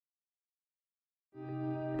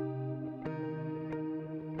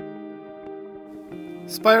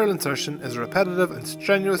Spiral insertion is a repetitive and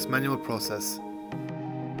strenuous manual process.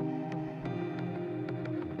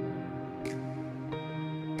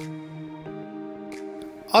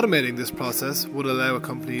 Automating this process would allow a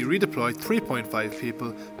company to redeploy 3.5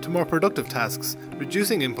 people to more productive tasks,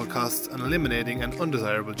 reducing input costs and eliminating an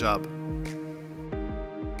undesirable job.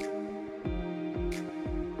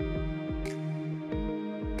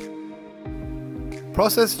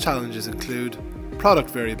 Process challenges include product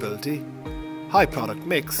variability, high product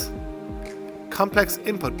mix, complex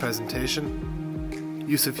input presentation,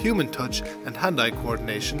 use of human touch and hand-eye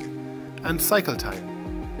coordination, and cycle time.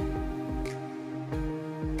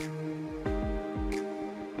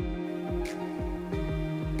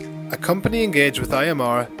 A company engaged with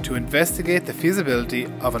IMR to investigate the feasibility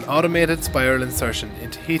of an automated spiral insertion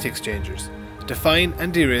into heat exchangers, define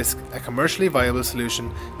and de-risk a commercially viable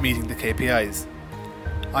solution meeting the KPIs.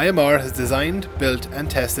 IMR has designed, built and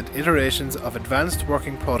tested iterations of advanced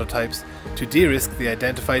working prototypes to de-risk the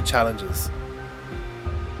identified challenges.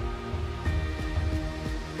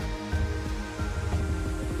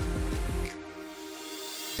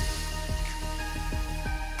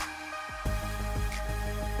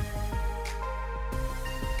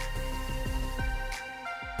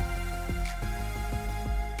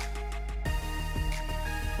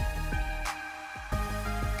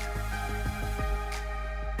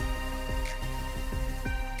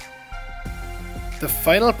 The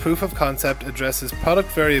final proof of concept addresses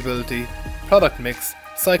product variability, product mix,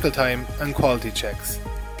 cycle time and quality checks.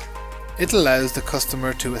 It allows the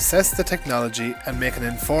customer to assess the technology and make an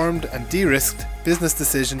informed and de-risked business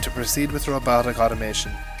decision to proceed with robotic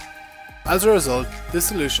automation. As a result, this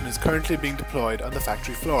solution is currently being deployed on the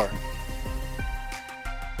factory floor.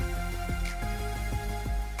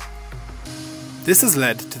 This has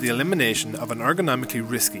led to the elimination of an ergonomically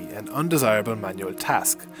risky and undesirable manual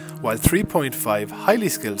task, while 3.5 highly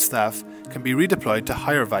skilled staff can be redeployed to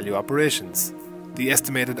higher value operations. The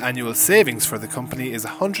estimated annual savings for the company is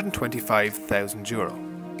 €125,000.